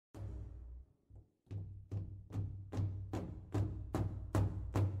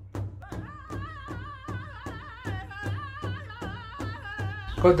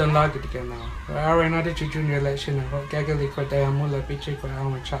ko don lagi diga now. Our NatachuINK election ho gagali ko dayamula piche ko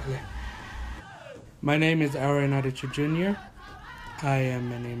awan chatle. My name is Our NatachuINK. I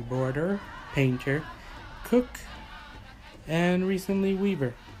am an embroiderer, painter, cook, and recently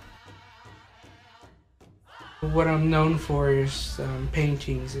weaver. What I'm known for is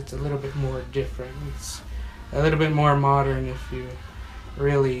paintings. It's a little bit more different. It's a little bit more modern if you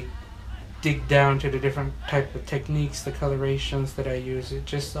really dig down to the different type of techniques, the colorations that I use. It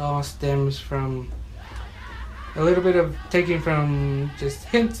just all stems from a little bit of taking from just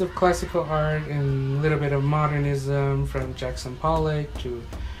hints of classical art and a little bit of modernism, from Jackson Pollock to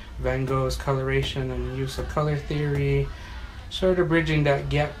Van Gogh's coloration and use of color theory, sort of bridging that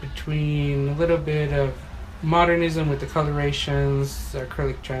gap between a little bit of modernism with the colorations,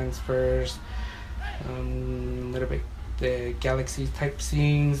 acrylic transfers, a little bit the galaxy type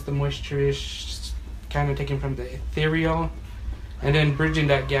scenes, the moisture-ish, kind of taken from the ethereal, and then bridging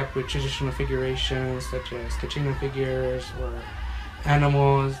that gap with traditional figurations such as Kachina figures or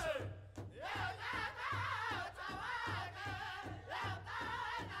animals.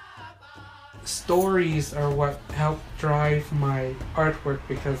 Stories are what help drive my artwork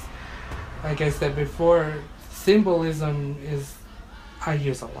because, like I said before, symbolism is, I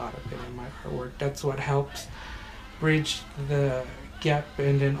use a lot of it in my artwork. That's what helps bridge the gap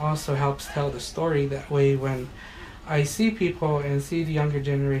and then also helps tell the story. That way when I see people and see the younger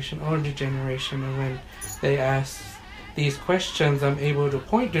generation, older generation, and when they ask these questions, I'm able to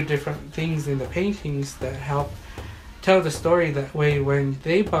point to different things in the paintings that help tell the story. That way when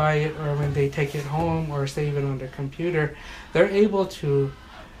they buy it or when they take it home or save it on their computer, they're able to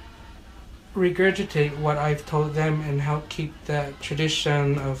regurgitate what I've told them and help keep that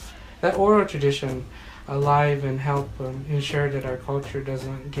tradition of that oral tradition alive and help ensure that our culture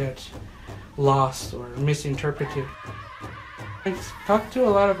doesn't get lost or misinterpreted. I've talked to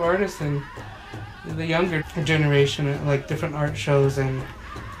a lot of artists and the younger generation at like different art shows, and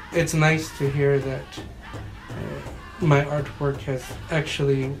it's nice to hear that my artwork has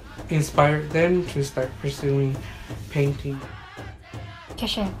actually inspired them to start pursuing painting.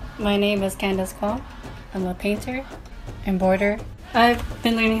 Keshe, my name is Candace Kwong. I'm a painter, embroiderer. I've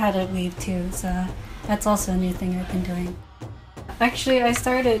been learning how to weave too, so that's also a new thing I've been doing. Actually, I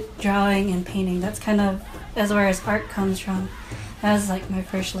started drawing and painting. That's kind of as where art comes from. That was like my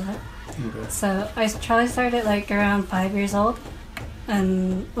first love. Okay. So I probably started like around 5 years old,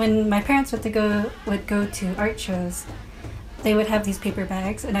 and when my parents would go to art shows, they would have these paper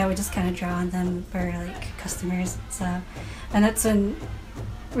bags, and I would just kind of draw on them for like customers. So, and that's when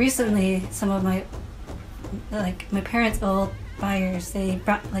recently some of my parents' old buyers, they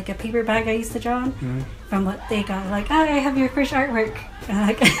brought like a paper bag I used to draw on from what they got. Like, oh, I have your first artwork. And I'm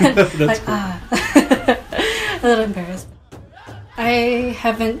like, like cool. A little embarrassed. I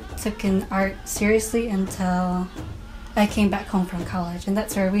haven't taken art seriously until I came back home from college, and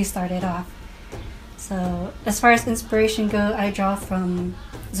that's where we started off. So as far as inspiration go, I draw from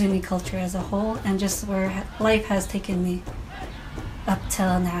Zuni culture as a whole and just where life has taken me up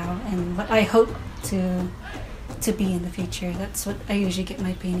till now and what I hope to be in the future. That's what I usually get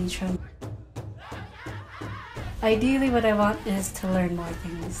my paintings from. Ideally what I want is to learn more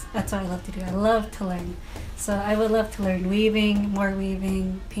things. That's what I love to do. I love to learn. So I would love to learn weaving, more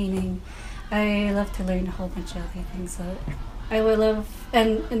weaving, painting. I love to learn a whole bunch of other things. So I would love,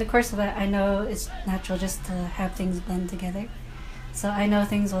 and in the course of that, I know it's natural just to have things blend together. So I know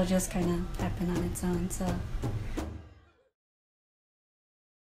things will just kind of happen on its own. So